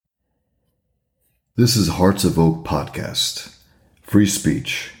This is Hearts of Oak podcast. Free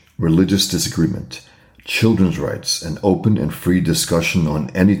speech, religious disagreement, children's rights, and open and free discussion on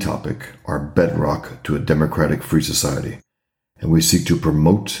any topic are bedrock to a democratic free society, and we seek to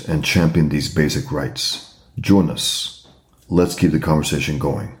promote and champion these basic rights. Join us. Let's keep the conversation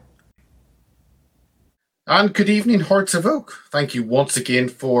going. And good evening, Hearts of Oak. Thank you once again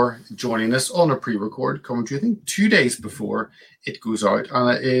for joining us on a pre-record coming to you, I think, 2 days before it goes out.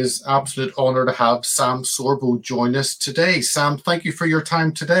 And it is an absolute honor to have Sam Sorbo join us today. Sam, thank you for your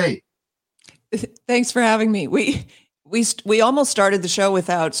time today. Thanks for having me. We almost started the show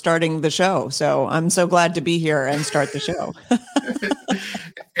without starting the show. So I'm so glad to be here and start the show.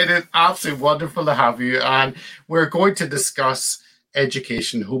 It is absolutely wonderful to have you. And we're going to discuss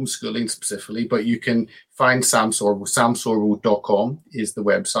education, homeschooling specifically, but you can find Sam Sorbo. samsorbo.com is the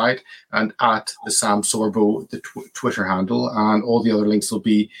website, and at the Sam Sorbo, the Twitter handle, and all the other links will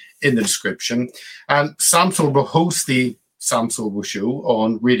be in the description. And Sam Sorbo hosts the Sam Sorbo Show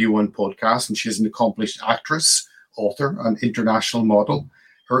on Radio 1 podcast, and she's an accomplished actress, author, and international model.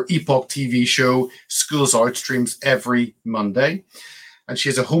 Her Epoch TV show, Schools Out, streams every Monday. And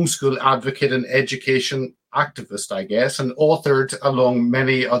she's a homeschool advocate and education activist, I guess, and authored, along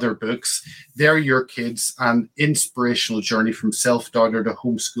many other books, They're Your Kids, an inspirational journey from self-doubter to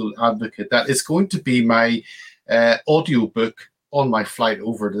homeschool advocate. That is going to be my audiobook on my flight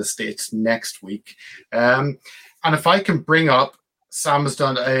over to the States next week. And if I can bring up, Sam has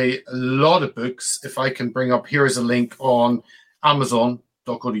done a lot of books. If I can bring up, here is a link on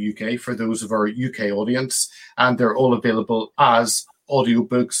Amazon.co.uk for those of our UK audience, and they're all available as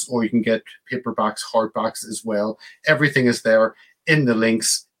audiobooks, or you can get paperbacks, hardbacks as well. Everything is there in the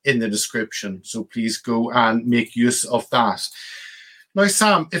links in the description. So please go and make use of that. Now,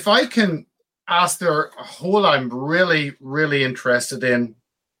 Sam, if I can ask there a whole, I'm really, really interested in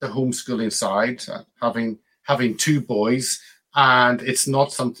the homeschooling side, having two boys, and it's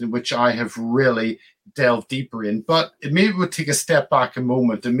not something which I have really delve deeper in, but it maybe would take a step back a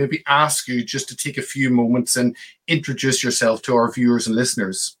moment and maybe ask you just to take a few moments and introduce yourself to our viewers and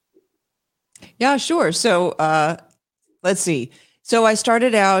listeners. Yeah, sure. So let's see. So I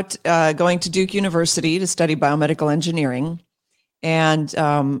started out going to Duke University to study biomedical engineering. And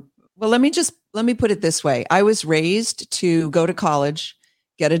let me put it this way. I was raised to go to college,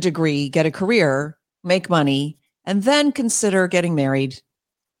 get a degree, get a career, make money, and then consider getting married,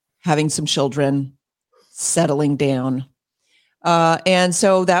 having some children, settling down. And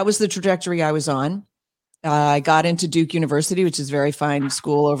so that was the trajectory I was on. I got into Duke University, which is a very fine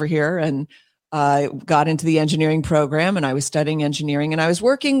school over here, and I got into the engineering program, and I was studying engineering, and I was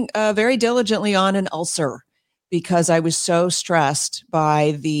working very diligently on an ulcer because I was so stressed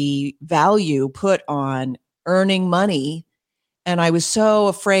by the value put on earning money. And I was so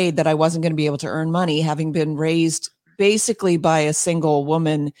afraid that I wasn't going to be able to earn money, having been raised basically by a single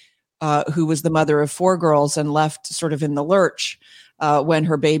woman who was the mother of 4 girls and left sort of in the lurch when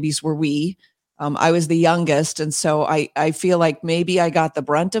her babies were wee. I was the youngest. And so I feel like maybe I got the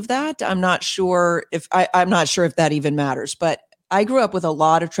brunt of that. I'm not sure if that even matters, but I grew up with a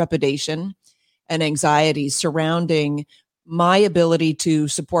lot of trepidation and anxiety surrounding my ability to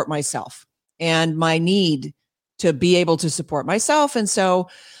support myself and my need to be able to support myself. And so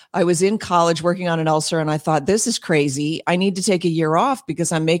I was in college working on an ulcer, and I thought, this is crazy. I need to take a year off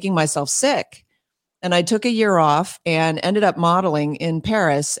because I'm making myself sick. And I took a year off and ended up modeling in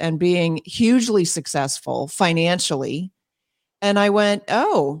Paris and being hugely successful financially. And I went,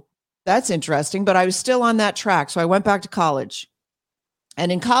 oh, that's interesting. But I was still on that track. So I went back to college.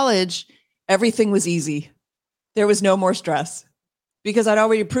 And in college, everything was easy. There was no more stress because I'd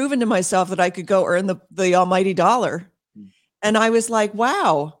already proven to myself that I could go earn the almighty dollar. And I was like,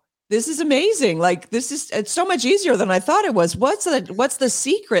 wow, this is amazing. Like, it's so much easier than I thought it was. What's the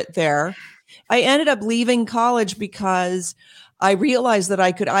secret there? I ended up leaving college because I realized that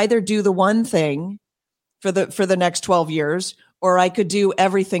I could either do the one thing for the next 12 years, or I could do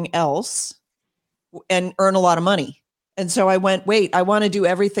everything else and earn a lot of money. And so I went, wait, I want to do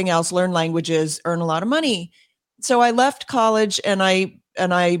everything else, learn languages, earn a lot of money. So I left college and I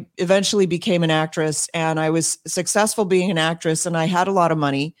eventually became an actress, and I was successful being an actress, and I had a lot of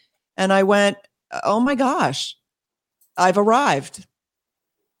money. And I went, oh my gosh, I've arrived.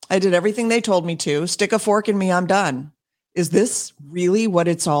 I did everything they told me to. Stick a fork in me, I'm done. Is this really what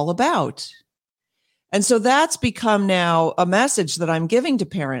it's all about? And so that's become now a message that I'm giving to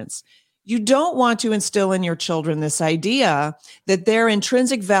parents. You don't want to instill in your children this idea that their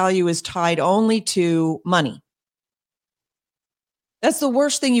intrinsic value is tied only to money. That's the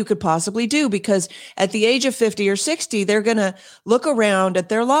worst thing you could possibly do, because at the age of 50 or 60, they're going to look around at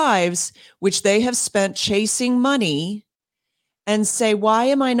their lives, which they have spent chasing money, and say, why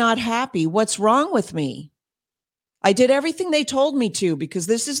am I not happy? What's wrong with me? I did everything they told me to, because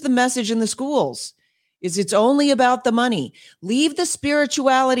this is the message in the schools, is it's only about the money. Leave the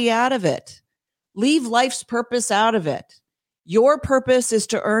spirituality out of it. Leave life's purpose out of it. Your purpose is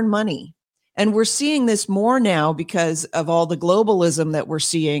to earn money. And we're seeing this more now because of all the globalism that we're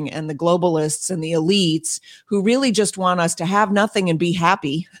seeing, and the globalists and the elites who really just want us to have nothing and be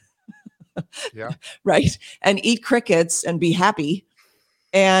happy. Yeah. Right. And eat crickets and be happy.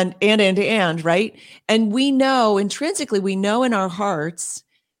 And, right. And we know intrinsically, we know in our hearts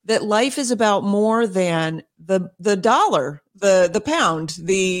that life is about more than the dollar, the pound,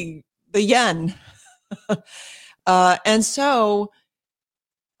 the yen. And so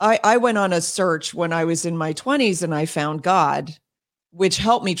I went on a search when I was in my 20s, and I found God, which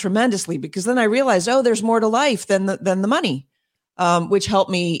helped me tremendously, because then I realized, oh, there's more to life than the money, which helped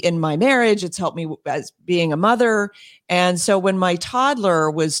me in my marriage. It's helped me as being a mother. And so when my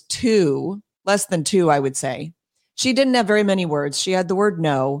toddler was 2, less than 2, I would say, she didn't have very many words. She had the word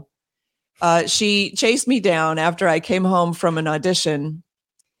no. She chased me down after I came home from an audition,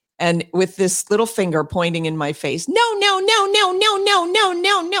 and with this little finger pointing in my face, no, no, no, no, no, no, no,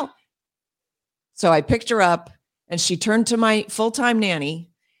 no, no. So I picked her up, and she turned to my full-time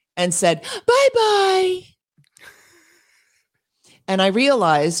nanny and said, bye-bye. And I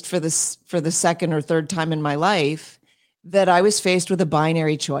realized for the second or third time in my life that I was faced with a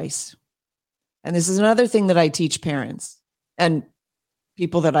binary choice. And this is another thing that I teach parents and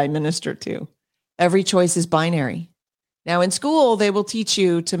people that I minister to. Every choice is binary. Now, in school, they will teach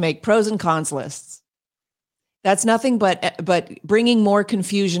you to make pros and cons lists. That's nothing but bringing more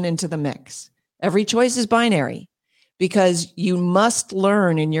confusion into the mix. Every choice is binary, because you must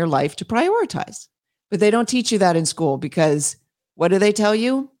learn in your life to prioritize. But they don't teach you that in school, because what do they tell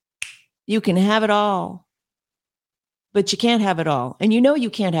you? You can have it all, but you can't have it all. And you know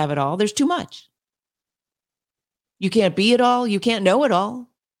you can't have it all. There's too much. You can't be it all. You can't know it all.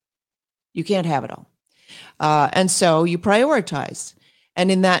 You can't have it all. And so you prioritize. And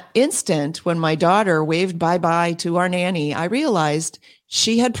in that instant, when my daughter waved bye-bye to our nanny, I realized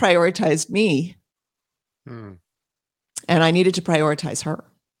she had prioritized me. And I needed to prioritize her.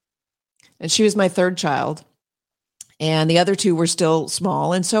 And she was my third child. And the other 2 were still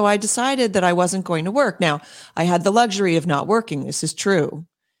small. And so I decided that I wasn't going to work. Now, I had the luxury of not working. This is true.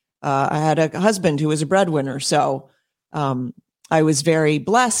 I had a husband who was a breadwinner. So I was very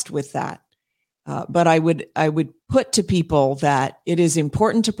blessed with that. But I would put to people that it is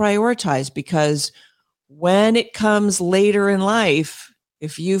important to prioritize, because when it comes later in life,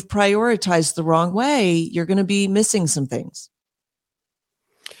 if you've prioritized the wrong way, you're going to be missing some things.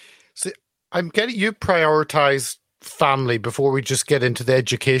 See, I'm getting you prioritize family before we just get into the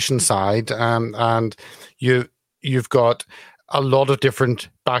education side, and you've got a lot of different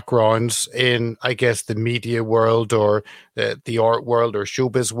backgrounds in, I guess, the media world or the art world or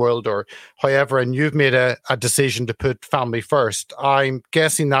showbiz world or however, and you've made a decision to put family first. I'm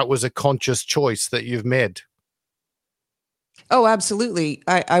guessing that was a conscious choice that you've made. Oh, absolutely.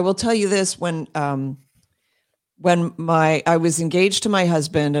 I will tell you this, when I was engaged to my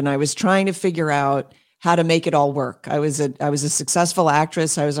husband and I was trying to figure out how to make it all work. I was a successful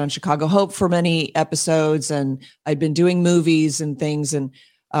actress. I was on Chicago Hope for many episodes, and I'd been doing movies and things. And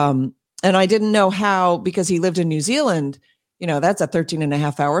I didn't know how, because he lived in New Zealand, that's a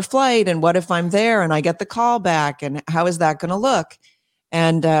 13.5-hour flight. And what if I'm there and I get the call back, and how is that going to look?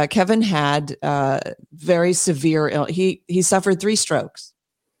 And Kevin had very severe he suffered 3 strokes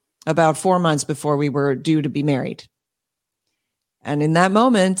about 4 months before we were due to be married. And in that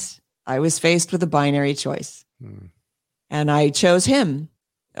moment, I was faced with a binary choice. And I chose him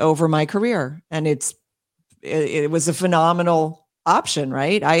over my career. And it was a phenomenal option,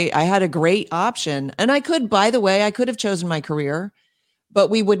 right? I had a great option. And I could have chosen my career,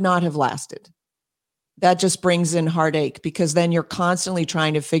 but we would not have lasted. That just brings in heartache, because then you're constantly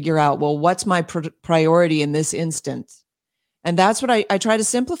trying to figure out, well, what's my priority in this instant? And that's what I try to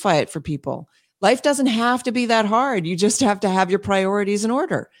simplify it for people. Life doesn't have to be that hard. You just have to have your priorities in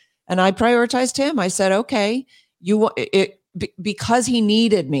order. And I prioritized him. I said, okay, because he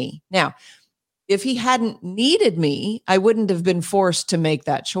needed me. Now, if he hadn't needed me, I wouldn't have been forced to make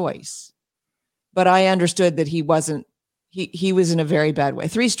that choice. But I understood that he wasn't, he was in a very bad way.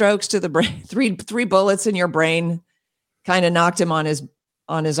 3 strokes to the brain, three bullets in your brain kind of knocked him on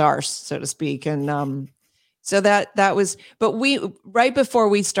his arse, so to speak. And, So that was, but right before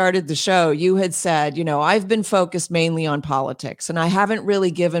we started the show, you had said, I've been focused mainly on politics and I haven't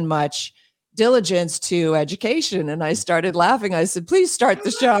really given much diligence to education. And I started laughing. I said, please start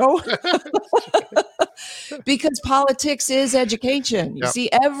the show. Because politics is education. You see,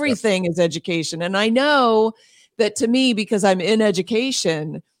 everything is education. And I know that to me, because I'm in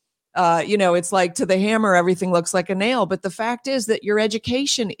education, it's like to the hammer, everything looks like a nail. But the fact is that your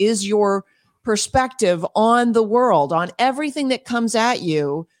education is your perspective on the world, on everything that comes at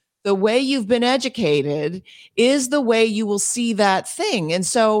you. The way you've been educated is the way you will see that thing. And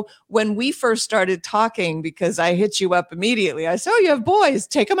so when we first started talking, because I hit you up immediately, I said, oh, you have boys,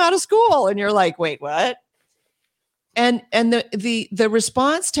 take them out of school. And you're like, wait, what? And the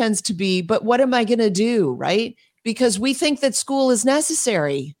response tends to be, but what am I going to do? Right? Because we think that school is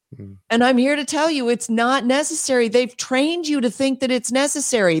necessary. And I'm here to tell you it's not necessary. They've trained you to think that it's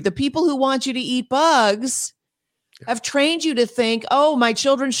necessary. The people who want you to eat bugs have trained you to think, oh, my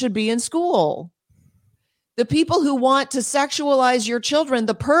children should be in school. The people who want to sexualize your children,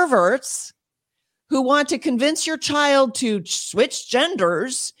 the perverts who want to convince your child to switch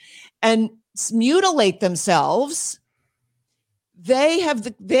genders and mutilate themselves,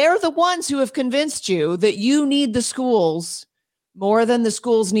 they're the ones who have convinced you that you need the schools more than the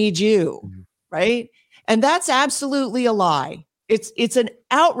schools need you, right? And that's absolutely a lie. It's an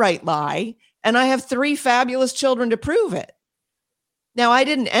outright lie. And I have 3 fabulous children to prove it. Now, I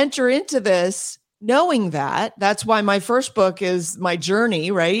didn't enter into this knowing that. That's why my first book is my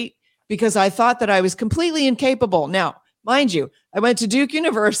journey, right? Because I thought that I was completely incapable. Now, mind you, I went to Duke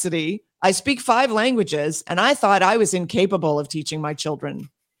University. I speak 5 languages, and I thought I was incapable of teaching my children.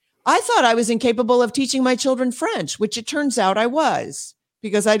 I thought I was incapable of teaching my children French, which it turns out I was,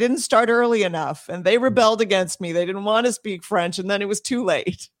 because I didn't start early enough and they rebelled against me. They didn't want to speak French, and then it was too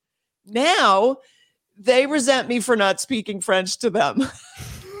late. Now they resent me for not speaking French to them.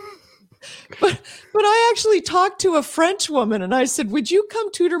 But I actually talked to a French woman and I said, would you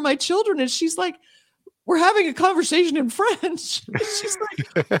come tutor my children? And she's like, we're having a conversation in French. She's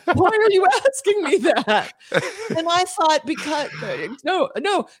like, why are you asking me that? And I thought, because no,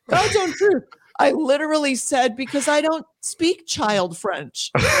 God's own truth. I literally said, because I don't speak child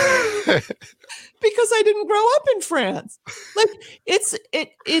French. Because I didn't grow up in France. Like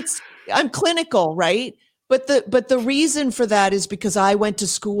it's I'm clinical, right? But the reason for that is because I went to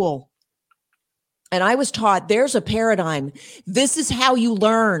school and I was taught there's a paradigm. This is how you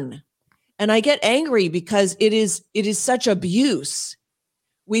learn. And I get angry because it is such abuse.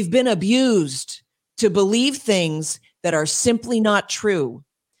 We've been abused to believe things that are simply not true.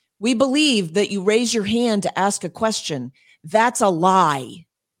 We believe that you raise your hand to ask a question. That's a lie.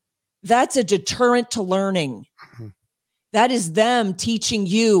 That's a deterrent to learning. That is them teaching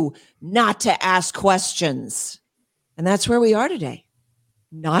you not to ask questions. And that's where we are today.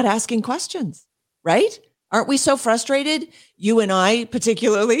 Not asking questions, right? Aren't we so frustrated, you and I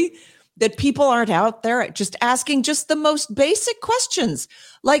particularly, that people aren't out there just asking just the most basic questions?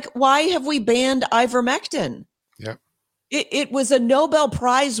 Like, why have we banned ivermectin? Yeah. It was a Nobel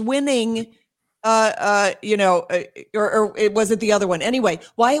Prize winning, or it wasn't the other one. Anyway,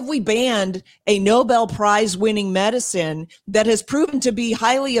 why have we banned a Nobel Prize winning medicine that has proven to be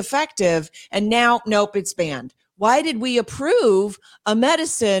highly effective? And now, nope, it's banned. Why did we approve a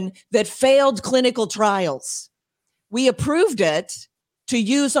medicine that failed clinical trials? We approved it to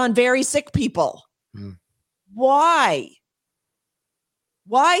use on very sick people. Why?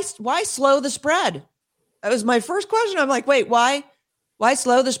 Why slow the spread? That was my first question. I'm like, wait, why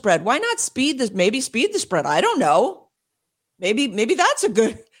slow the spread? Why not speed this? Maybe speed the spread. I don't know. Maybe that's a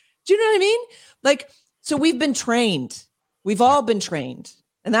good, do you know what I mean? Like, so we've been trained. We've all been trained.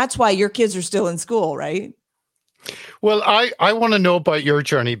 And that's why your kids are still in school, right? Well, I want to know about your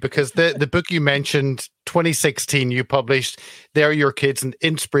journey, because the book you mentioned, 2016, you published They're Your Kids, an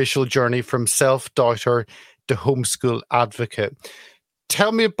inspirational journey from self-doubter to homeschool advocate.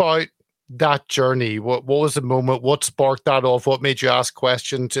 Tell me about that journey. What was the moment? What sparked that off? What made you ask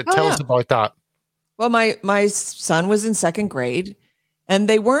questions? Tell us about that. Well, my son was in 2nd grade and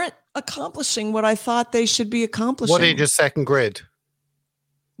they weren't accomplishing what I thought they should be accomplishing. What age is 2nd grade?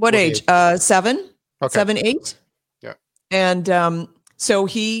 What age? 7, okay. 7, 8. Yeah. And so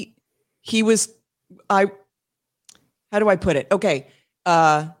he was, how do I put it? Okay.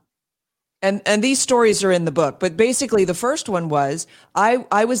 And these stories are in the book, but basically the first one was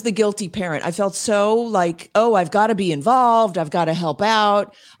I was the guilty parent. I felt so like, oh, I've got to be involved. I've got to help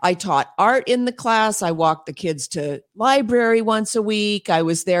out. I taught art in the class. I walked the kids to library once a week. I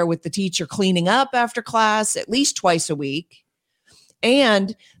was there with the teacher cleaning up after class at least twice a week.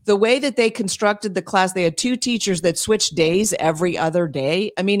 And the way that they constructed the class, they had 2 teachers that switched days every other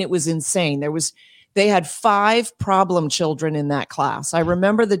day. I mean, it was insane. They had 5 problem children in that class. I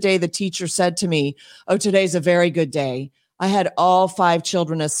remember the day the teacher said to me, "Oh, today's a very good day. I had all 5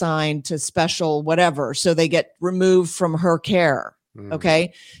 children assigned to special whatever, so they get removed from her care."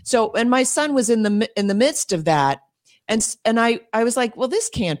 Okay. So, and my son was in the midst of that. And I was like, well, this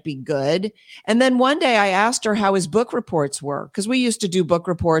can't be good. And then one day I asked her how his book reports were, because we used to do book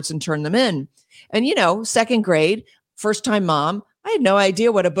reports and turn them in. And, 2nd grade, first time mom, I had no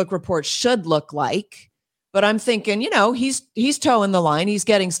idea what a book report should look like. But I'm thinking, he's towing the line. He's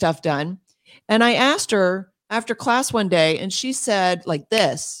getting stuff done. And I asked her after class one day, and she said like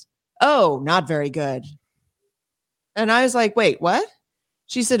this, "Oh, not very good." And I was like, "Wait, what?"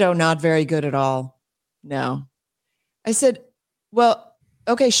 She said, "Oh, not very good at all. No." I said, "Well,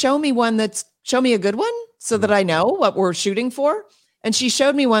 okay, show me a good one so that I know what we're shooting for." And she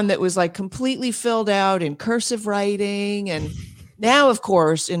showed me one that was like completely filled out in cursive writing. And now, of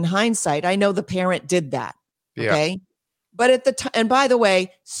course, in hindsight, I know the parent did that. Yeah. Okay. But at the time, and by the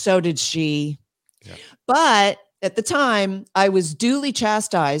way, so did she. Yeah. But at the time, I was duly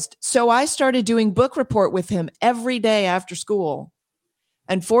chastised. So I started doing book report with him every day after school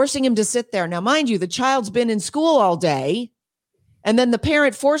and forcing him to sit there. Now, mind you, the child's been in school all day, and then the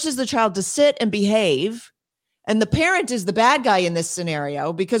parent forces the child to sit and behave. And the parent is the bad guy in this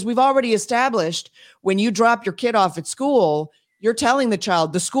scenario, because we've already established when you drop your kid off at school, you're telling the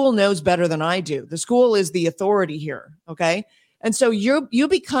child, the school knows better than I do. The school is the authority here. Okay. And so you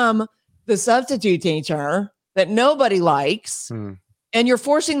become the substitute teacher that nobody likes, and you're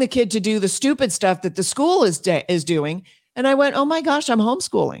forcing the kid to do the stupid stuff that the school is doing. And I went, oh my gosh, I'm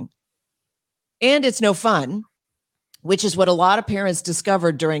homeschooling. And it's no fun, which is what a lot of parents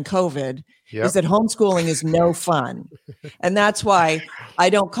discovered during COVID, is that homeschooling is no fun. And that's why I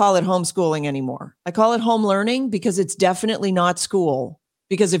don't call it homeschooling anymore. I call it home learning, because it's definitely not school.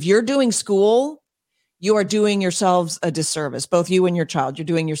 Because if you're doing school, you are doing yourselves a disservice, both you and your child. You're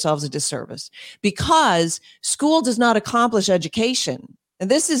doing yourselves a disservice, because school does not accomplish education.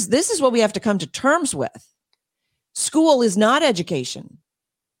 And this is what we have to come to terms with. School is not education.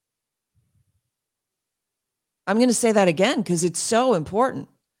 I'm going to say that again because it's so important.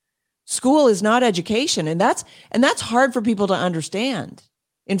 School is not education, and that's hard for people to understand.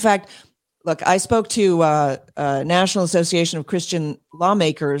 In fact, look, I spoke to National Association of Christian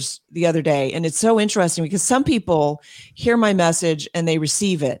Lawmakers the other day, and it's so interesting because some people hear my message and they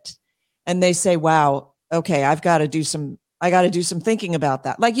receive it, and they say, "Wow, okay, I got to do some thinking about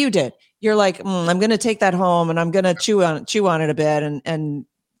that." Like you did. You're like, I'm going to take that home and I'm going to chew on it a bit, and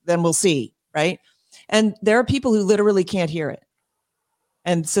then we'll see, right? And there are people who literally can't hear it.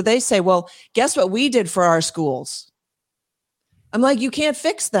 And so they say, well, guess what we did for our schools? I'm like, you can't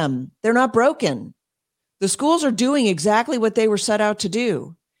fix them. They're not broken. The schools are doing exactly what they were set out to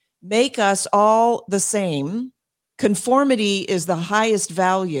do. Make us all the same. Conformity is the highest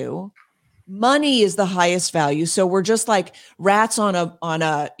value. Money is the highest value. So we're just like rats on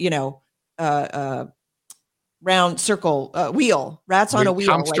a round circle wheel, rats on a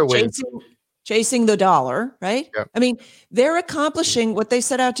wheel, like chasing the dollar, right? Yep. I mean, they're accomplishing what they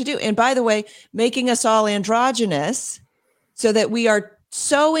set out to do. And by the way, making us all androgynous so that we are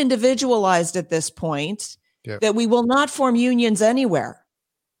so individualized at this point that we will not form unions anywhere.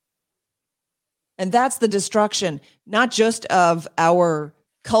 And that's the destruction, not just of our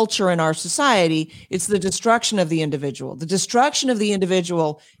culture and our society, it's the destruction of the individual. The destruction of the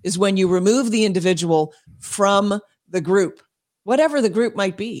individual is when you remove the individual from the group, whatever the group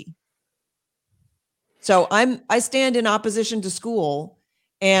might be. So I stand in opposition to school.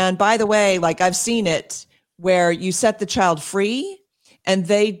 And by the way, like I've seen it where you set the child free and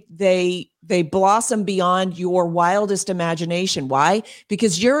they blossom beyond your wildest imagination. Why?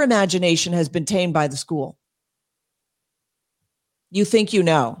 Because your imagination has been tamed by the school. You think you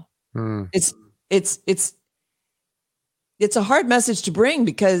know. It's a hard message to bring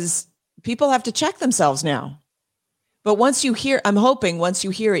because people have to check themselves now. But once you hear, I'm hoping once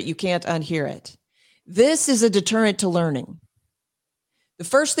you hear it, you can't unhear it. This is a deterrent to learning. The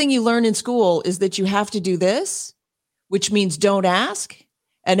first thing you learn in school is that you have to do this, which means don't ask.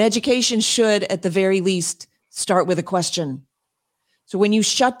 And education should, at the very least, start with a question. So when you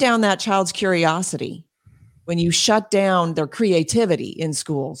shut down that child's curiosity, when you shut down their creativity in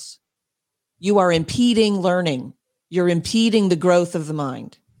schools, you are impeding learning. You're impeding the growth of the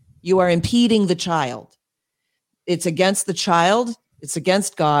mind. You are impeding the child. It's against the child. It's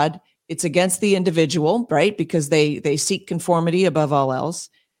against God. It's against the individual, right? Because they seek conformity above all else.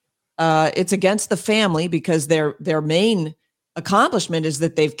 It's against the family because their main accomplishment is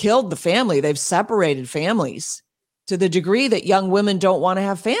that they've killed the family. They've separated families to the degree that young women don't want to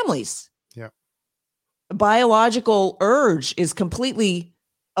have families. Yeah. The biological urge is completely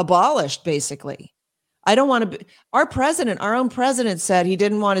abolished, basically. I don't want to be, our own president said he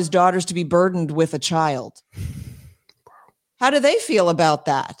didn't want his daughters to be burdened with a child. Wow. How do they feel about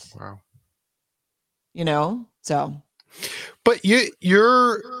that? Wow. So. But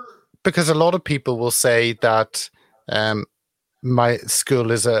you're because a lot of people will say that my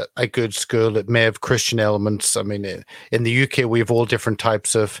school is a good school. It may have Christian elements. I mean, in the UK, we have all different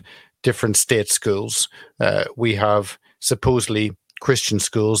types of different state schools. We have supposedly Christian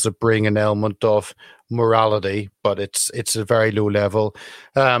schools that bring an element of morality, but it's a very low level.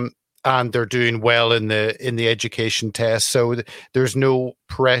 And they're doing well in the education test. So there's no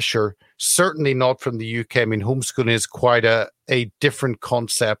pressure, certainly not from the UK. I mean, homeschooling is quite a different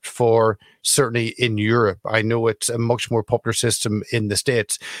concept for certainly in Europe. I know it's a much more popular system in the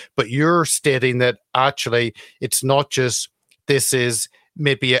States, but you're stating that actually it's not just this is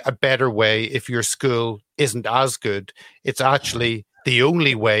maybe a better way if your school isn't as good. It's actually the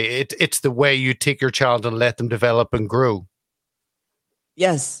only way. It's the way you take your child and let them develop and grow.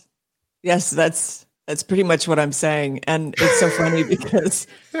 Yes, that's pretty much what I'm saying. And it's so funny because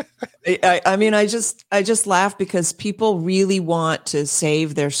I just laugh because people really want to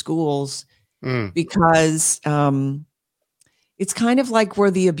save their schools because it's kind of like we're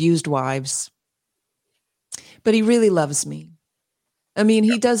the abused wives. But he really loves me. I mean,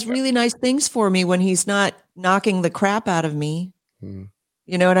 he does really nice things for me when he's not knocking the crap out of me.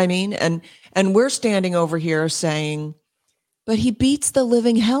 You know what I mean? And we're standing over here saying, but he beats the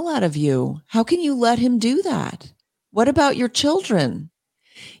living hell out of you. How can you let him do that? What about your children?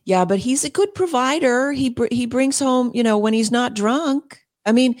 Yeah, but he's a good provider. He brings home, when he's not drunk.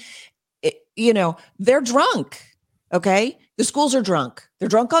 I mean, they're drunk. Okay. The schools are drunk. They're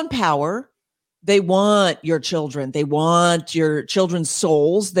drunk on power. They want your children. They want your children's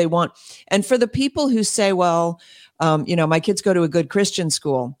souls. And for the people who say, well, my kids go to a good Christian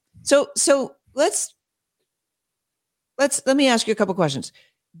school. So let me ask you a couple questions.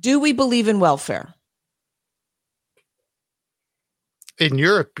 Do we believe in welfare? In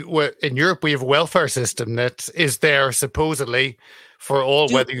Europe, we have a welfare system that is there supposedly for all,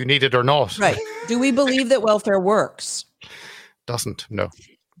 whether you need it or not. Right. Do we believe that welfare works? Doesn't. No.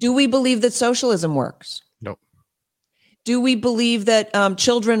 Do we believe that socialism works? No. Do we believe that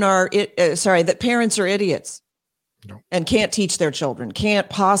that parents are idiots? No. And can't teach their children, can't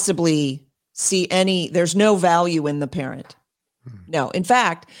possibly see there's no value in the parent. No. In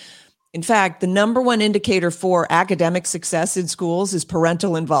fact, the number one indicator for academic success in schools is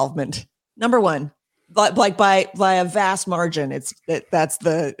parental involvement. Number one, like by a vast margin, that's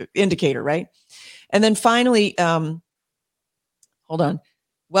the indicator, right? And then finally, hold on,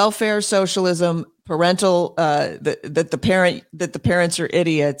 welfare, socialism, parental, that the parents are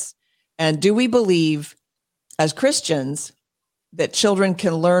idiots. And do we believe as Christians that children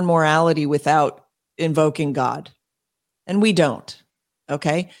can learn morality without invoking God? And we don't.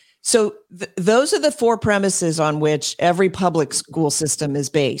 Okay. So those are the four premises on which every public school system is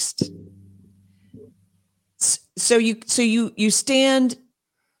based. So you stand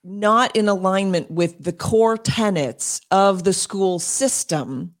not in alignment with the core tenets of the school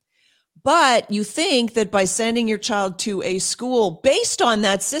system, but you think that by sending your child to a school based on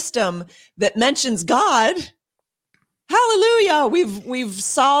that system that mentions God, hallelujah, we've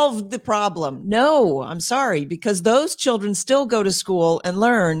solved the problem. No, I'm sorry, because those children still go to school and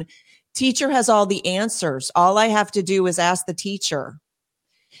learn. Teacher has all the answers. All I have to do is ask the teacher.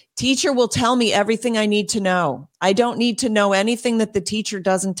 Teacher will tell me everything I need to know. I don't need to know anything that the teacher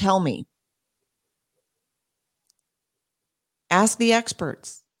doesn't tell me. Ask the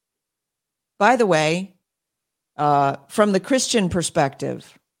experts. By the way, from the Christian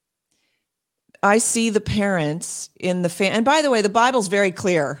perspective, I see the parents in the and by the way, the Bible's very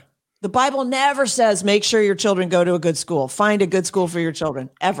clear. The Bible never says, make sure your children go to a good school. Find a good school for your children.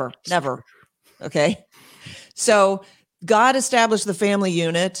 Ever. Never. Okay. So God established the family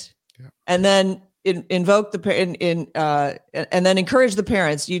unit and then invoke and then encourage the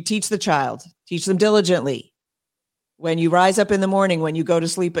parents. You teach the child, teach them diligently. When you rise up in the morning, when you go to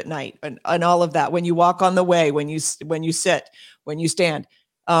sleep at night and all of that, when you walk on the way, when you sit, when you stand.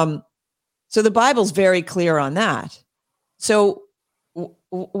 So the Bible's very clear on that. So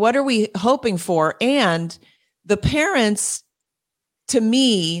what are we hoping for? And the parents, to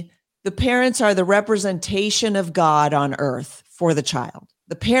me, the parents are the representation of God on earth for the child.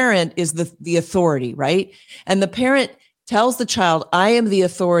 The parent is the authority, right? And the parent tells the child, I am the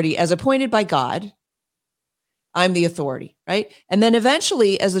authority as appointed by God. I'm the authority, right? And then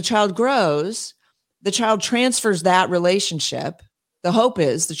eventually, as the child grows, the child transfers that relationship. The hope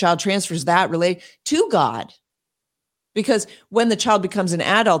is the child transfers that to God. Because when the child becomes an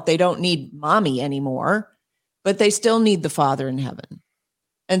adult, they don't need mommy anymore, but they still need the Father in heaven.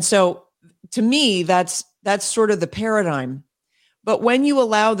 And so to me, that's sort of the paradigm. But when you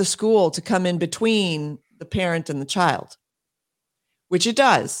allow the school to come in between the parent and the child, which it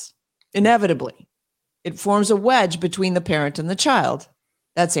does, inevitably, it forms a wedge between the parent and the child.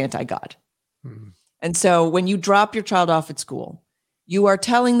 That's anti-God. Mm-hmm. And so when you drop your child off at school, you are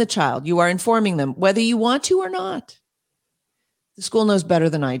telling the child, you are informing them, whether you want to or not. The school knows better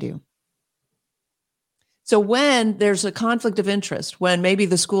than I do. So when there's a conflict of interest, when maybe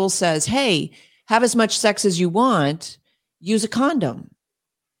the school says, hey, have as much sex as you want, use a condom.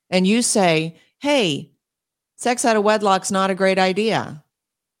 And you say, hey, sex out of wedlock's not a great idea.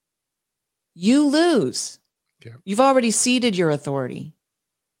 You lose. Yeah. You've already ceded your authority.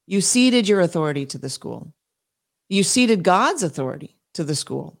 You ceded your authority to the school. You ceded God's authority to the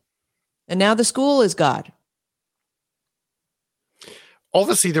school. And now the school is God.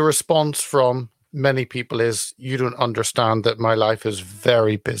 Obviously, the response from many people is, you don't understand that my life is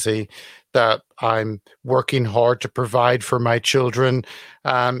very busy, that I'm working hard to provide for my children.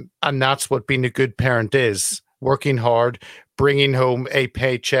 And that's what being a good parent is, working hard, bringing home a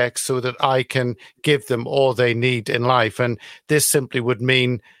paycheck so that I can give them all they need in life. And this simply would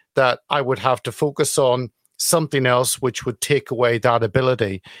mean that I would have to focus on something else which would take away that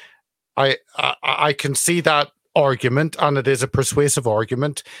ability. I can see that argument, and it is a persuasive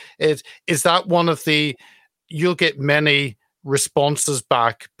argument. Is that one of the, you'll get many responses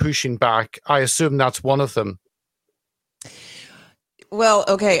back, pushing back. I assume that's one of them. Well,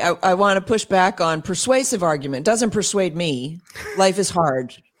 okay, I want to push back on persuasive argument. Doesn't persuade me. Life is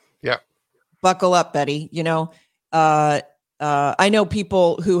hard. Yeah. Buckle up, Betty. You know, I know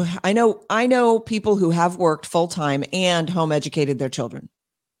people who have worked full time and home educated their children.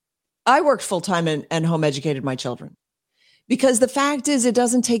 I worked full time and home educated my children, because the fact is, it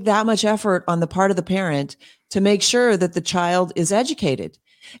doesn't take that much effort on the part of the parent to make sure that the child is educated.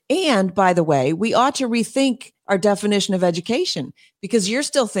 And by the way, we ought to rethink our definition of education, because you're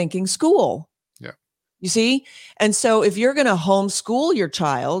still thinking school. Yeah. You see? And so if you're going to homeschool your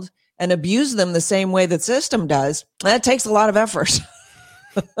child and abuse them the same way the system does, that takes a lot of effort.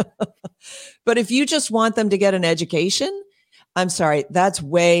 But if you just want them to get an education, I'm sorry, that's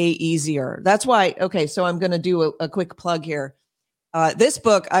way easier. That's why, okay, so I'm going to do a quick plug here. This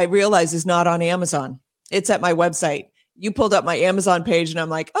book, I realize, is not on Amazon. It's at my website. You pulled up my Amazon page and I'm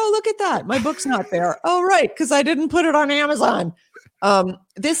like, oh, look at that. My book's not there. Oh, right, because I didn't put it on Amazon.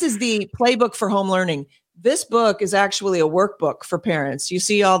 This is the Playbook for Home Learning. This book is actually a workbook for parents. You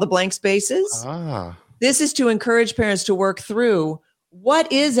see all the blank spaces? This is to encourage parents to work through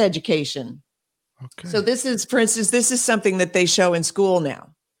what is education. Okay. So this is, for instance, this is something that they show in school now.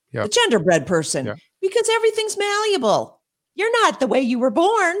 Yep. The genderbread person, because everything's malleable. You're not the way you were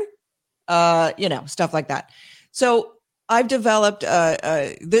born, stuff like that. So I've developed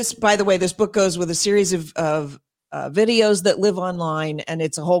this, by the way, this book goes with a series of videos that live online, and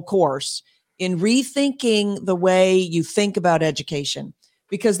it's a whole course in rethinking the way you think about education,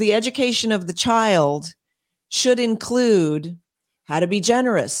 because the education of the child should include how to be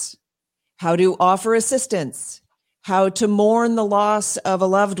generous, how to offer assistance, how to mourn the loss of a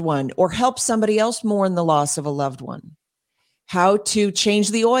loved one or help somebody else mourn the loss of a loved one, how to change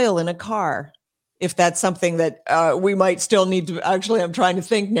the oil in a car, if that's something that we might still need to, actually, I'm trying to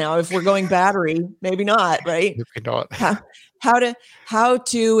think now, if we're going battery, maybe not, right? Maybe not. How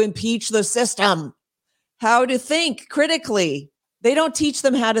to impeach the system, how to think critically. They don't teach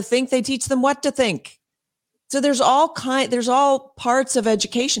them how to think, they teach them what to think. So there's all parts of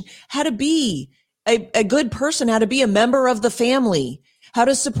education, how to be a good person, how to be a member of the family, how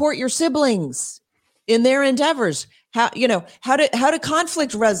to support your siblings in their endeavors, how to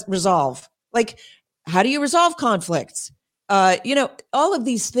conflict resolve. Like, how do you resolve conflicts? All of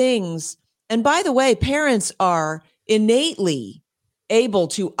these things. And by the way, parents are innately able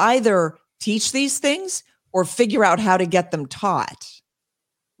to either teach these things or figure out how to get them taught,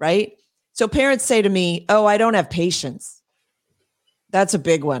 right? So parents say to me, oh, I don't have patience. That's a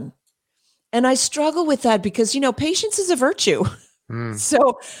big one. And I struggle with that because, patience is a virtue.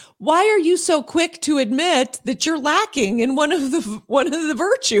 So why are you so quick to admit that you're lacking in one of the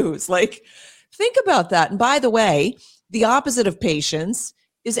virtues? Like, think about that. And by the way, the opposite of patience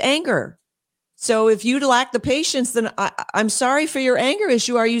is anger. So if you lack the patience, then I'm sorry for your anger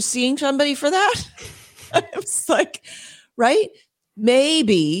issue. Are you seeing somebody for that? It's like, right?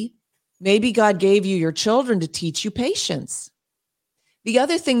 Maybe Maybe God gave you your children to teach you patience. The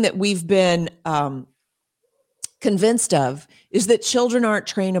other thing that we've been convinced of is that children aren't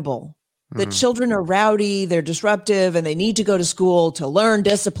trainable, that children are rowdy, they're disruptive, and they need to go to school to learn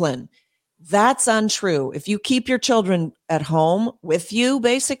discipline. That's untrue. If you keep your children at home with you,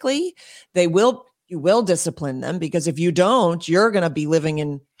 basically, you will discipline them, because if you don't, you're going to be living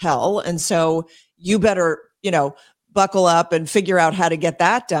in hell. And so you better, buckle up and figure out how to get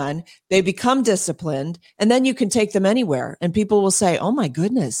that done. They become disciplined, and then you can take them anywhere. And people will say, oh my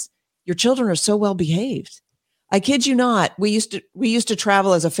goodness, your children are so well behaved. I kid you not. We used to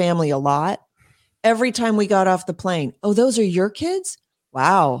travel as a family a lot. Every time we got off the plane, oh, those are your kids?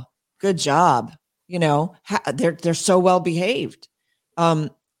 Wow. Good job. They're so well behaved.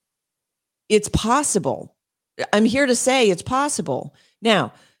 It's possible. I'm here to say it's possible.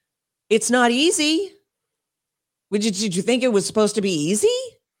 Now, it's not easy. Did you think it was supposed to be easy?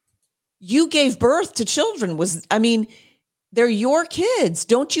 You gave birth to children. They're your kids.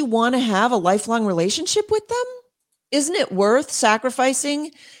 Don't you want to have a lifelong relationship with them? Isn't it worth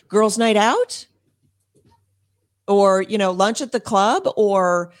sacrificing girls' night out? Or, lunch at the club,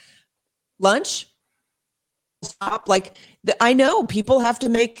 or lunch? Stop. I know people have to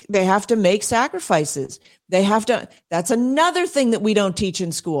make sacrifices. That's another thing that we don't teach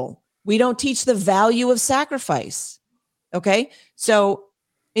in school. We don't teach the value of sacrifice. Okay. So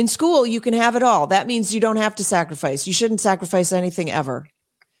in school, you can have it all. That means you don't have to sacrifice. You shouldn't sacrifice anything ever.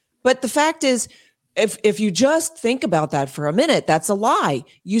 But the fact is, if you just think about that for a minute, that's a lie.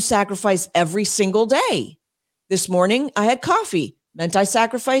 You sacrifice every single day. This morning, I had coffee. Meant I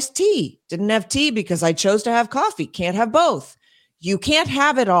sacrificed tea. Didn't have tea because I chose to have coffee. Can't have both. You can't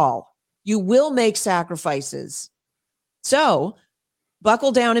have it all. You will make sacrifices. So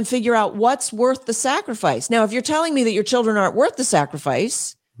buckle down and figure out what's worth the sacrifice. Now, if you're telling me that your children aren't worth the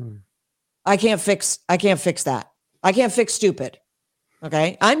sacrifice, I can't fix that. I can't fix stupid.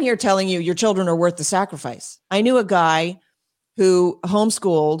 Okay. I'm here telling you your children are worth the sacrifice. I knew a guy who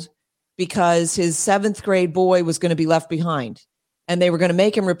homeschooled because his 7th grade boy was going to be left behind, and they were going to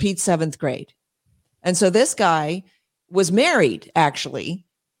make him repeat 7th grade. And so this guy was married, actually,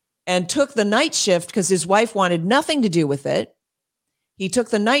 and took the night shift because his wife wanted nothing to do with it. He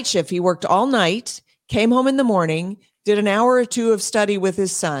took the night shift. He worked all night, came home in the morning, did an hour or two of study with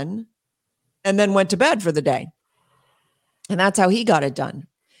his son, and then went to bed for the day. And that's how he got it done.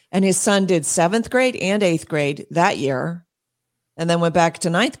 And his son did 7th grade and 8th grade that year, and then went back to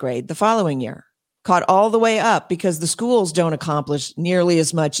 9th grade the following year. Caught all the way up, because the schools don't accomplish nearly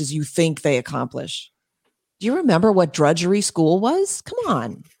as much as you think they accomplish. Do you remember what drudgery school was? Come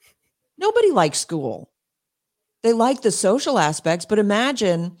on. Nobody likes school. They like the social aspects, but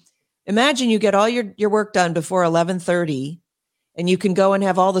imagine you get all your work done before 11:30, and you can go and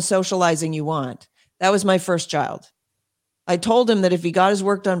have all the socializing you want. That was my first child. I told him that if he got his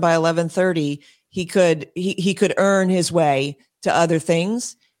work done by 11:30, he could earn his way to other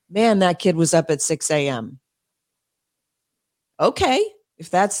things. Man, that kid was up at 6 a.m. Okay,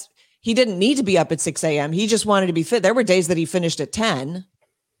 he didn't need to be up at 6 a.m. He just wanted to be fit. There were days that he finished at 10.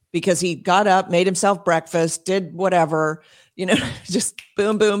 Because he got up, made himself breakfast, did whatever, just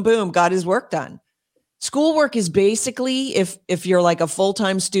boom, boom, boom, got his work done. Schoolwork is basically, if you're like a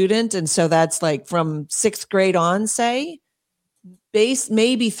full-time student, and so that's like from 6th grade on, say,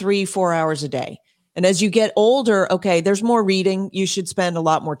 maybe 3-4 hours a day. And as you get older, okay, there's more reading. You should spend a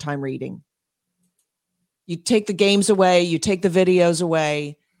lot more time reading. You take the games away, you take the videos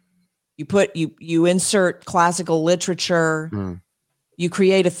away, you insert classical literature. You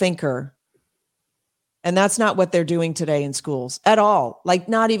create a thinker. And that's not what they're doing today in schools at all. Like,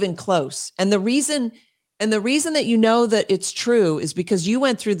 not even close. And the reason that you know that it's true is because you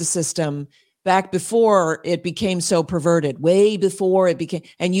went through the system back before it became so perverted, way before it became,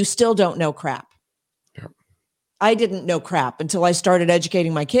 and you still don't know crap. Yep. I didn't know crap until I started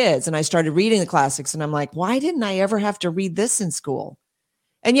educating my kids, and I started reading the classics, and I'm like, why didn't I ever have to read this in school?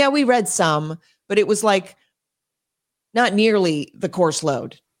 And yeah, we read some, but it was like not nearly the course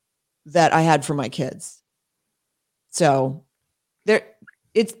load that I had for my kids. So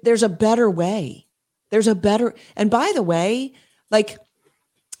there's a better way. And by the way, like,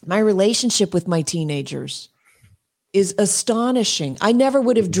 my relationship with my teenagers is astonishing. I never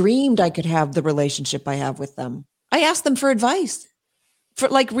would have dreamed I could have the relationship I have with them. I ask them for advice, for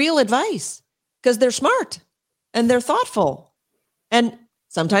like real advice, because they're smart and they're thoughtful. And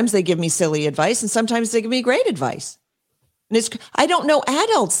sometimes they give me silly advice, and sometimes they give me great advice. And I don't know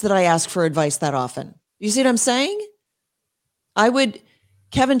adults that I ask for advice that often. You see what I'm saying?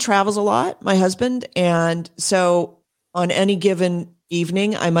 Kevin travels a lot, my husband. And so on any given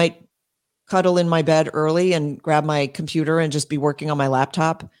evening, I might cuddle in my bed early and grab my computer and just be working on my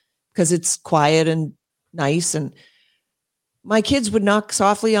laptop because it's quiet and nice. And my kids would knock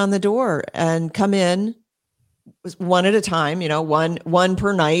softly on the door and come in one at a time, one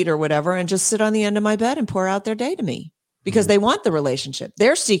per night or whatever, and just sit on the end of my bed and pour out their day to me because they want the relationship.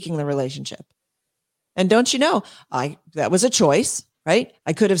 They're seeking the relationship. And don't you know, that was a choice, right?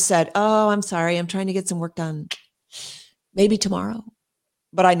 I could have said, oh, I'm sorry, I'm trying to get some work done. Maybe tomorrow.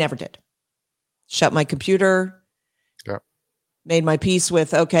 But I never did. Shut my computer. Yeah. Made my peace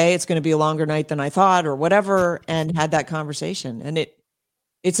with, okay, it's going to be a longer night than I thought or whatever, and had that conversation. And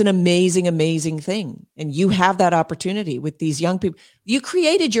it's an amazing, amazing thing. And you have that opportunity with these young people. You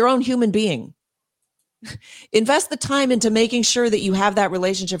created your own human being. Invest the time into making sure that you have that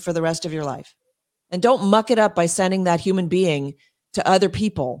relationship for the rest of your life. And don't muck it up by sending that human being to other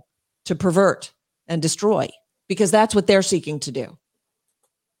people to pervert and destroy, because that's what they're seeking to do.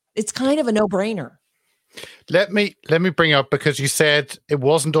 It's kind of a no-brainer. Let me bring up, because you said it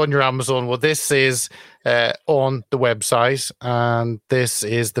wasn't on your Amazon. Well, this is on the website, and this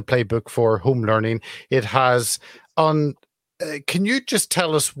is the playbook for home learning. It has on. Can you just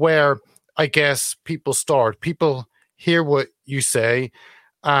tell us where, I guess, people start? People hear what you say,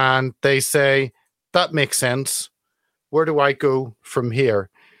 and they say, that makes sense. Where do I go from here?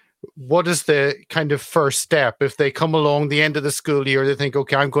 What is the kind of first step if they come along the end of the school year? They think,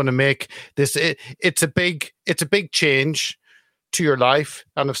 okay, I'm going to make this. It's a big change to your life.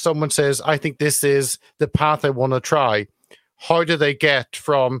 And if someone says, I think this is the path I want to try, how do they get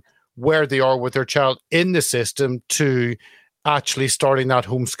from where they are with their child in the system to actually starting that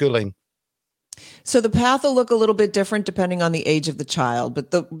homeschooling? So the path will look a little bit different depending on the age of the child.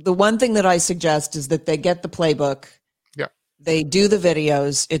 But the one thing that I suggest is that they get the playbook. Yeah. They do the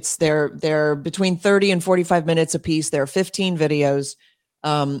videos. They're between 30 and 45 minutes a piece. There are 15 videos.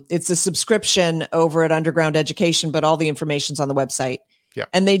 It's a subscription over at Underground Education, but all the information's on the website. Yeah.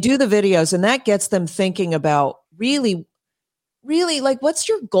 And they do the videos, and that gets them thinking about really, really, like, what's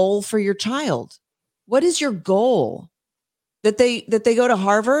your goal for your child? What is your goal? That they go to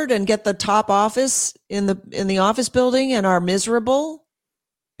Harvard and get the top office in the office building and are miserable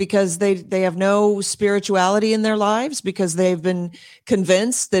because they have no spirituality in their lives because they've been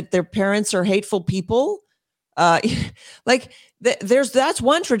convinced that their parents are hateful people. That's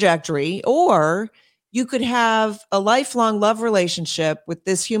one trajectory. Or you could have a lifelong love relationship with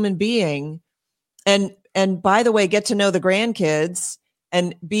this human being, and by the way, get to know the grandkids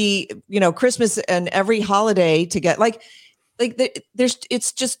and be, Christmas and every holiday to get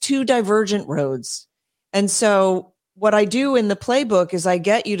it's just two divergent roads. And so what I do in the playbook is I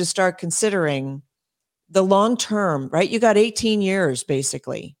get you to start considering the long term, right? You got 18 years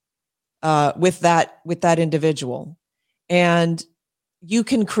basically with that individual, and you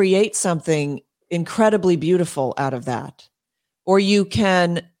can create something incredibly beautiful out of that, or you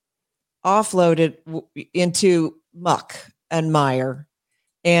can offload it into muck and mire,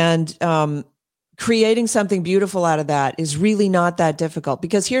 and creating something beautiful out of that is really not that difficult.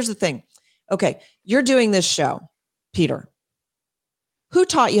 Because here's the thing. Okay, you're doing this show, Peter. Who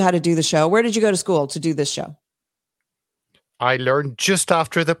taught you how to do the show? Where did you go to school to do this show? I learned just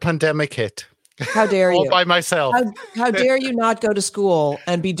after the pandemic hit. How dare you? All by myself. How dare you not go to school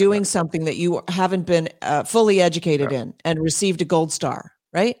and be doing something that you haven't been fully educated in and received a gold star,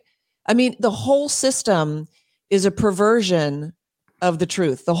 right? I mean, the whole system is a perversion of the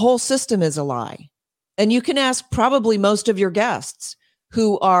truth. The whole system is a lie. And you can ask probably most of your guests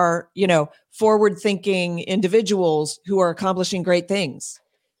who are, forward-thinking individuals who are accomplishing great things.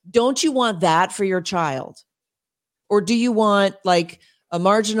 Don't you want that for your child? Or do you want like a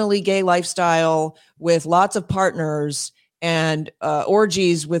marginally gay lifestyle with lots of partners and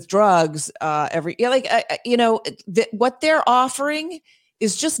orgies with drugs what they're offering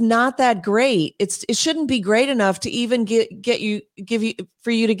is just not that great. It shouldn't be great enough to even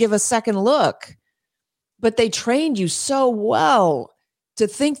for you to give a second look. But they trained you so well to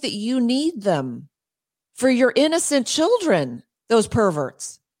think that you need them for your innocent children, those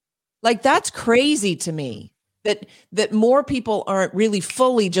perverts. Like, that's crazy to me that more people aren't really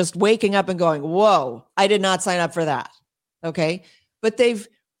fully just waking up and going, whoa, I did not sign up for that. Okay. But they've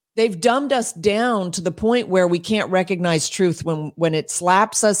dumbed us down to the point where we can't recognize truth when it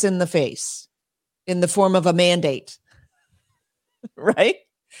slaps us in the face in the form of a mandate. Right?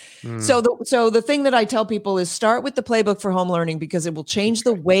 So the thing that I tell people is start with the playbook for home learning, because it will change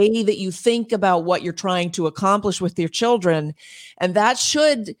the way that you think about what you're trying to accomplish with your children. And that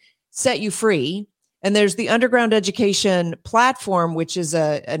should set you free. And there's the Underground Education platform, which is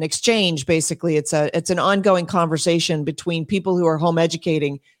an exchange. Basically, it's an ongoing conversation between people who are home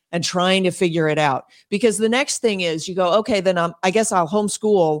educating and trying to figure it out. Because the next thing is you go, okay, then I guess I'll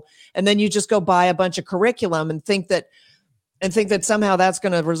homeschool. And then you just go buy a bunch of curriculum and think that somehow that's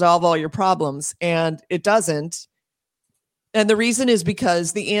going to resolve all your problems. And it doesn't. And the reason is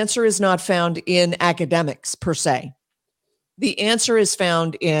because the answer is not found in academics per se. The answer is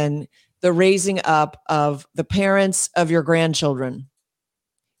found in the raising up of the parents of your grandchildren.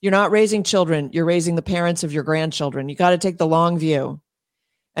 You're not raising children. You're raising the parents of your grandchildren. You got to take the long view.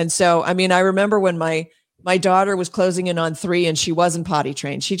 And so, I mean, I remember when my daughter was closing in on 3 and she wasn't potty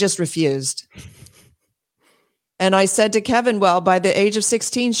trained. She just refused. And I said to Kevin, well, by the age of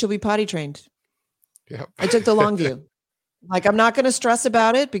 16, she'll be potty trained. Yep. I took the long view. Like, I'm not going to stress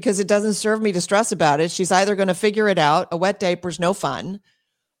about it because it doesn't serve me to stress about it. She's either going to figure it out. A wet diaper's no fun.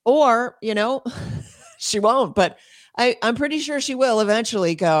 Or, she won't. But I'm pretty sure she will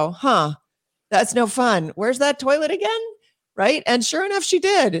eventually go, that's no fun. Where's that toilet again? Right. And sure enough, she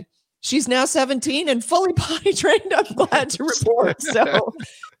did. She's now 17 and fully potty trained. I'm glad to report. So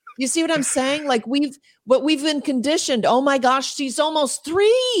you see what I'm saying? Like we've been conditioned. Oh my gosh, she's almost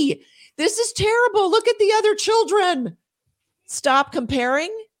 3. This is terrible. Look at the other children. Stop comparing.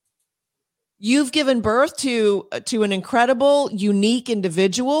 You've given birth to an incredible, unique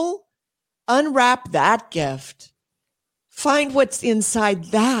individual. Unwrap that gift. Find what's inside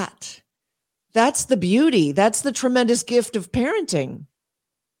that. That's the beauty. That's the tremendous gift of parenting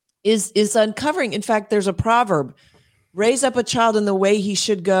is uncovering. In fact, there's a proverb, raise up a child in the way he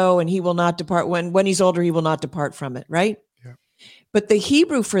should go and he will not depart. When he's older, he will not depart from it, right? Yeah. But the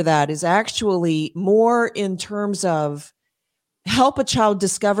Hebrew for that is actually more in terms of help a child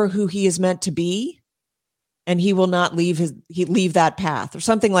discover who he is meant to be and he will not leave that path or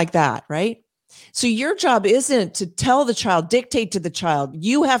something like that, right? So your job isn't to tell the child, dictate to the child,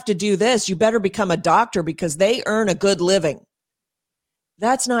 you have to do this. You better become a doctor because they earn a good living.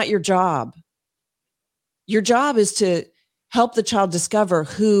 That's not your job. Your job is to help the child discover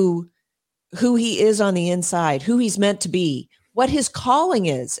who he is on the inside, who he's meant to be, what his calling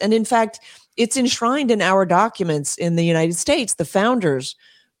is. And in fact, it's enshrined in our documents in the United States. The founders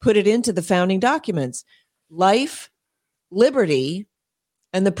put it into the founding documents. Life, liberty,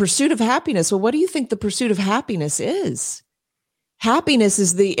 and the pursuit of happiness. Well, what do you think the pursuit of happiness is? Happiness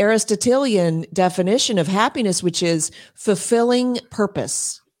is the Aristotelian definition of happiness, which is fulfilling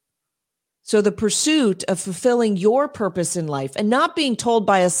purpose. So the pursuit of fulfilling your purpose in life and not being told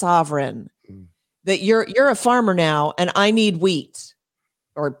by a sovereign that you're a farmer now and I need wheat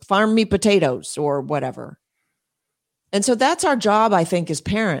or farm me potatoes or whatever. And so that's our job, I think, as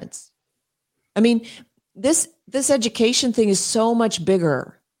parents. I mean, this education thing is so much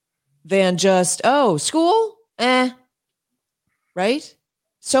bigger than just, school? Right?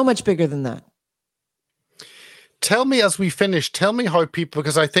 So much bigger than that. Tell me as we finish, how people,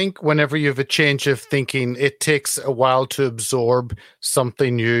 because I think whenever you have a change of thinking, it takes a while to absorb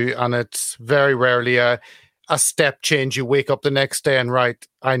something new. And it's very rarely a step change. You wake up the next day and right,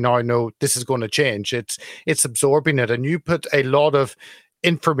 I now know this is going to change. It's absorbing it. And you put a lot of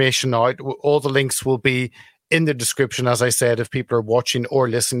information out. All the links will be in the description, as I said, if people are watching or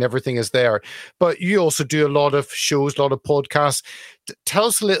listening, everything is there. But you also do a lot of shows, a lot of podcasts. Tell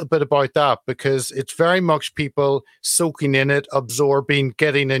us a little bit about that, because it's very much people soaking in it, absorbing,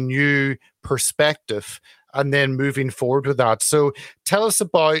 getting a new perspective, and then moving forward with that. So tell us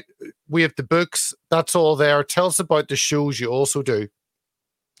about, we have the books, that's all there. Tell us about the shows you also do.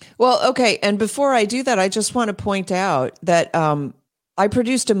 Well, okay. And before I do that, I just want to point out that I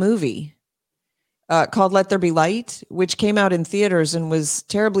produced a movie called Let There Be Light, which came out in theaters and was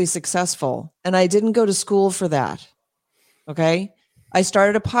terribly successful. And I didn't go to school for that. Okay. I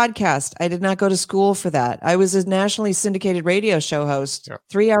started a podcast. I did not go to school for that. I was a nationally syndicated radio show host,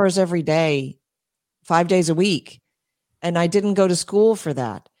 3 hours every day, 5 days a week. And I didn't go to school for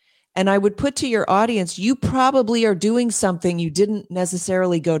that. And I would put to your audience, you probably are doing something you didn't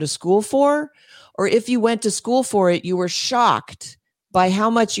necessarily go to school for, or if you went to school for it, you were shocked by how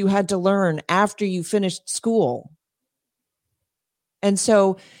much you had to learn after you finished school. And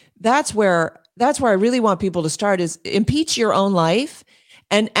so that's where I really want people to start, is impeach your own life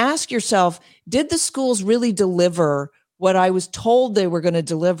and ask yourself, did the schools really deliver what I was told they were going to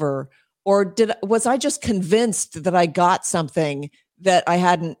deliver? Or was I just convinced that I got something that I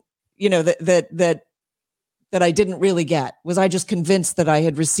hadn't, that I didn't really get? Was I just convinced that I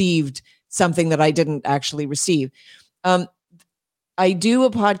had received something that I didn't actually receive? I do a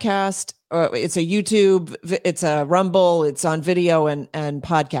podcast. It's a YouTube, it's a Rumble, it's on video and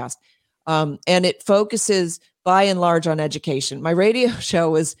podcast. And it focuses by and large on education. My radio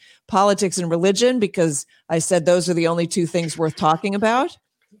show is politics and religion because I said those are the only two things worth talking about.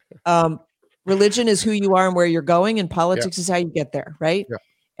 Religion is who you are and where you're going, and politics is how you get there, right? Yeah.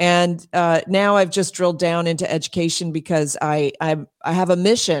 And now I've just drilled down into education because I have a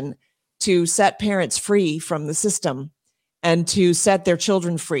mission to set parents free from the system and to set their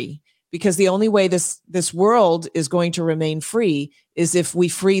children free. Because the only way this world is going to remain free is if we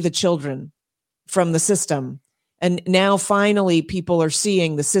free the children from the system. And now finally people are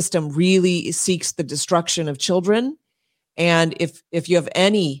seeing the system really seeks the destruction of children. And if you have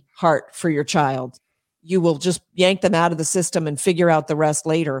any heart for your child, you will just yank them out of the system and figure out the rest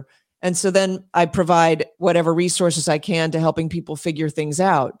later. And so then I provide whatever resources I can to helping people figure things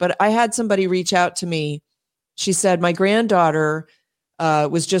out. But I had somebody reach out to me. She said, my granddaughter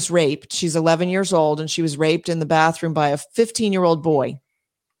was just raped. She's 11 years old, and she was raped in the bathroom by a 15-year-old boy.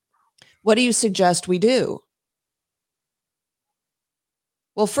 What do you suggest we do?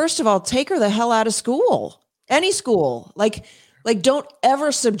 Well, first of all, take her the hell out of school. Any school. Like don't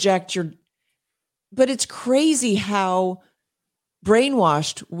ever subject your... But it's crazy how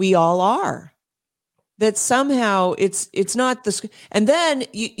brainwashed we all are. That somehow it's not the... And then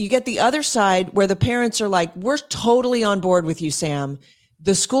you get the other side where the parents are like, we're totally on board with you, Sam.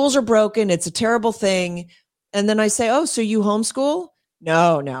 The schools are broken. It's a terrible thing. And then I say, oh, so you homeschool?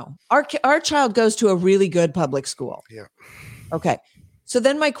 No. Our child goes to a really good public school. Yeah. Okay. So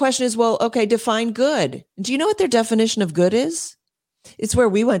then my question is, well, okay, define good. Do you know what their definition of good is? It's where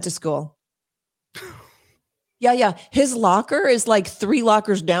we went to school. Yeah. His locker is like 3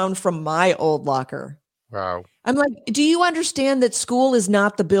 lockers down from my old locker. Wow. I'm like, do you understand that school is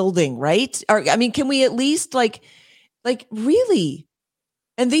not the building, right? Or, I mean, can we at least like really?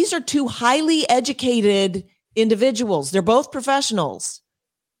 And these are 2 highly educated individuals. They're both professionals,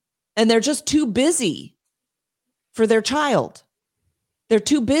 and they're just too busy for their child. They're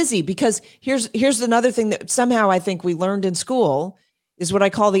too busy because here's another thing that somehow I think we learned in school is what I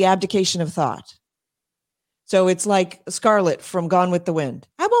call the abdication of thought. So it's like Scarlett from Gone with the Wind.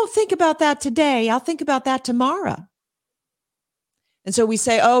 I won't think about that today. I'll think about that tomorrow. And so we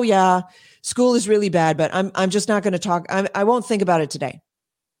say, oh yeah, school is really bad, but I'm just not going to talk. I won't think about it today.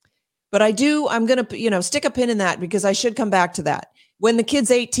 But I'm going to, stick a pin in that because I should come back to that. When the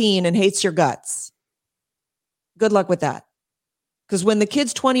kid's 18 and hates your guts, good luck with that. Because when the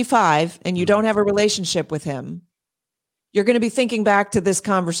kid's 25 and you don't have a relationship with him, you're going to be thinking back to this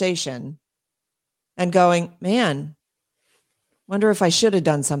conversation and going, man, wonder if I should have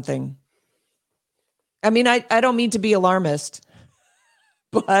done something. I mean, I don't mean to be alarmist,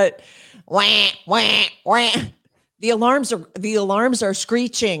 but wah, wah, wah. The alarms are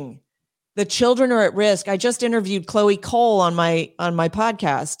screeching. The children are at risk. I just interviewed Chloe Cole on my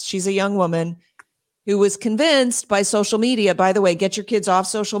podcast. She's a young woman who was convinced by social media, by the way, get your kids off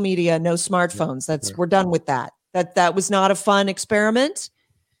social media, no smartphones. We're done with that. That was not a fun experiment.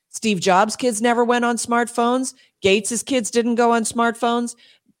 Steve Jobs' kids never went on smartphones. Gates's kids didn't go on smartphones.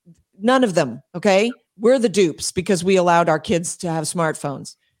 None of them. Okay. We're the dupes because we allowed our kids to have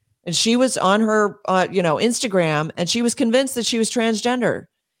smartphones. And she was on her, Instagram, and she was convinced that she was transgender.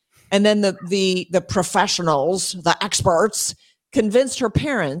 And then the professionals, the experts, convinced her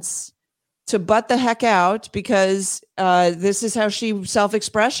parents to butt the heck out because this is how she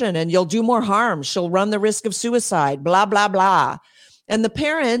self-expression, and you'll do more harm. She'll run the risk of suicide, blah, blah, blah. And the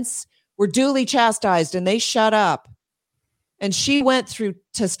parents were duly chastised and they shut up. And she went through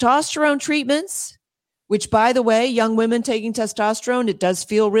testosterone treatments, which, by the way, young women taking testosterone, it does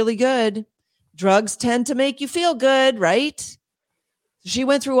feel really good. Drugs tend to make you feel good, right? She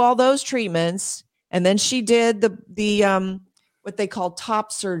went through all those treatments, and then she did the what they call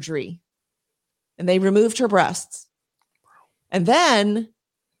top surgery, and they removed her breasts. And then,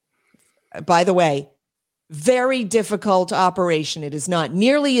 by the way, very difficult operation. It is not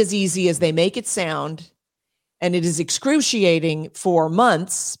nearly as easy as they make it sound. And it is excruciating for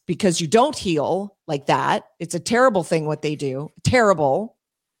months because you don't heal like that. It's a terrible thing what they do. Terrible.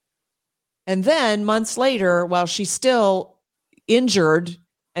 And then months later, while she's still injured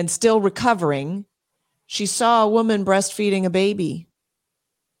and still recovering, she saw a woman breastfeeding a baby.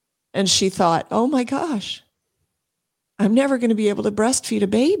 And she thought, oh my gosh, I'm never going to be able to breastfeed a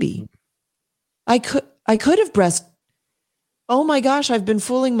baby. I could have oh my gosh, I've been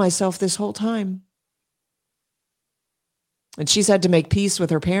fooling myself this whole time. And she's had to make peace with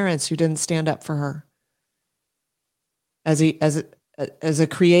her parents who didn't stand up for her as a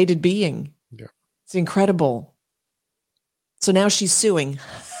created being. Yeah. It's incredible. So now she's suing.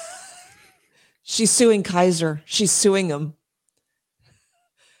 She's suing Kaiser. She's suing them.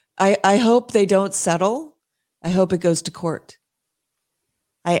 I hope they don't settle. I hope it goes to court.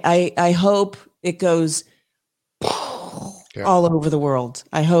 I hope it goes all over the world.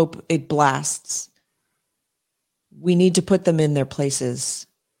 I hope it blasts. We need to put them in their places.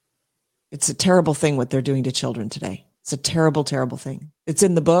 It's a terrible thing what they're doing to children today. It's a terrible, terrible thing. It's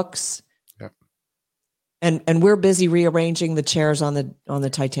in the books. Yeah. And we're busy rearranging the chairs on the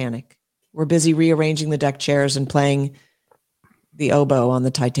Titanic. We're busy rearranging the deck chairs and playing the oboe on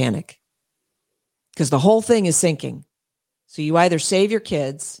the Titanic. Because the whole thing is sinking. So you either save your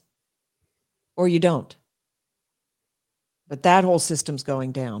kids or you don't. But that whole system's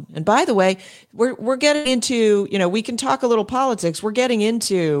going down. And by the way, we're getting into, we can talk a little politics. We're getting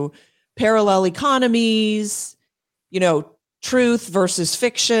into parallel economies, truth versus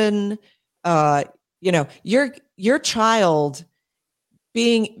fiction. Your child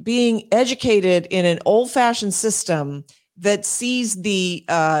being educated in an old-fashioned system that sees the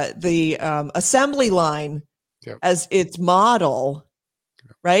assembly line as its model,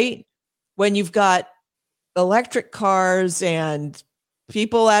 right? When you've got electric cars and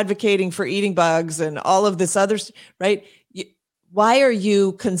people advocating for eating bugs and all of this other, right? Why are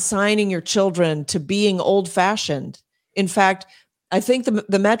you consigning your children to being old-fashioned? In fact, I think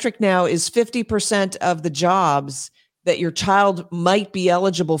the metric now is 50% of the jobs that your child might be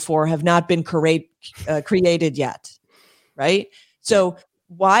eligible for have not been created yet, right? So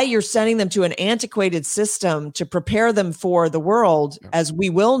why you're sending them to an antiquated system to prepare them for the world as we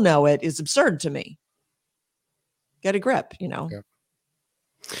will know it is absurd to me. Get a grip,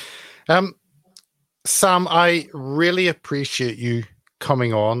 Sam, I really appreciate you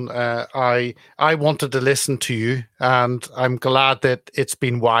coming on. I wanted to listen to you, and I'm glad that it's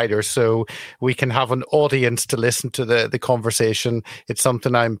been wider so we can have an audience to listen to the conversation. It's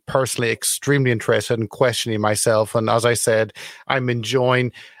something I'm personally extremely interested in questioning myself. And as I said, I'm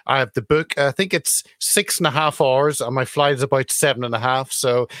enjoying. I have the book. I think it's 6.5 hours, and my flight is about 7.5.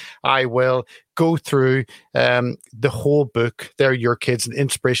 So I will go through the whole book. They're Your Kids, an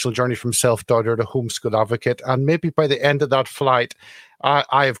inspirational journey from self-doubter to homeschool advocate. And maybe by the end of that flight,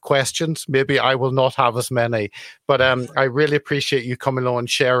 I have questions. Maybe I will not have as many. But I really appreciate you coming on and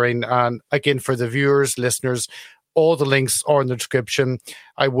sharing. And again, for the viewers, listeners, all the links are in the description.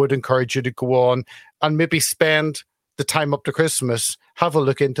 I would encourage you to go on and maybe spend the time up to Christmas. Have a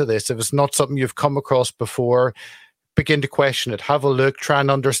look into this. If it's not something you've come across before, begin to question it. Have a look, try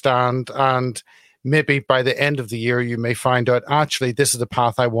and understand, and maybe by the end of the year, you may find out, actually, this is the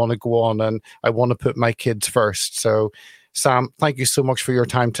path I want to go on, and I want to put my kids first. So, Sam, thank you so much for your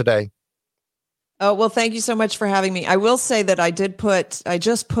time today. Oh, well, thank you so much for having me. I will say that I just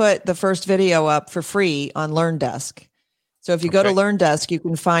put the first video up for free on LearnDesk. So if you go to LearnDesk, you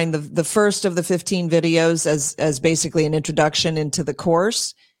can find the first of the 15 videos as basically an introduction into the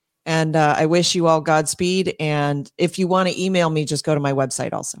course. And I wish you all Godspeed. And if you want to email me, just go to my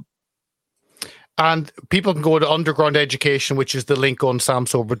website also. And people can go to Underground Education, which is the link on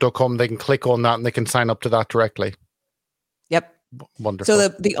samsorbo.com. They can click on that and they can sign up to that directly. Yep. Wonderful. So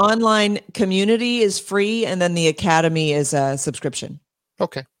the online community is free, and then the academy is a subscription.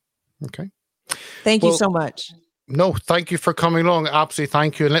 Okay. Thank you so much. No, thank you for coming along. Absolutely,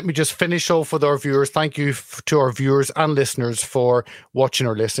 thank you. And let me just finish off with our viewers. Thank you to our viewers and listeners for watching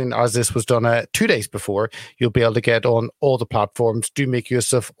or listening, as this was done 2 days before. You'll be able to get on all the platforms. Do make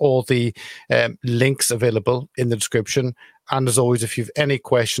use of all the links available in the description. And as always, if you have any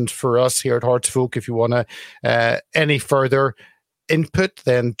questions for us here at Hearts of Oak, if you want to any further input,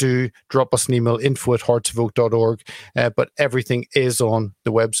 then do drop us an email, info@heartsofoak.org. But everything is on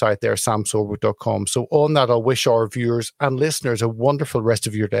the website there, samsorbo.com. So on that, I'll wish our viewers and listeners a wonderful rest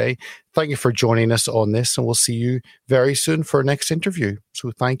of your day. Thank you for joining us on this, and we'll see you very soon for our next interview.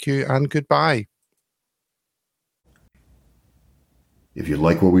 So thank you and goodbye. If you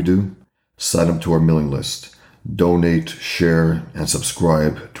like what we do, sign up to our mailing list. Donate, share, and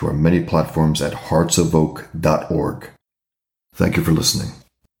subscribe to our many platforms at heartsofoak.org. Thank you for listening.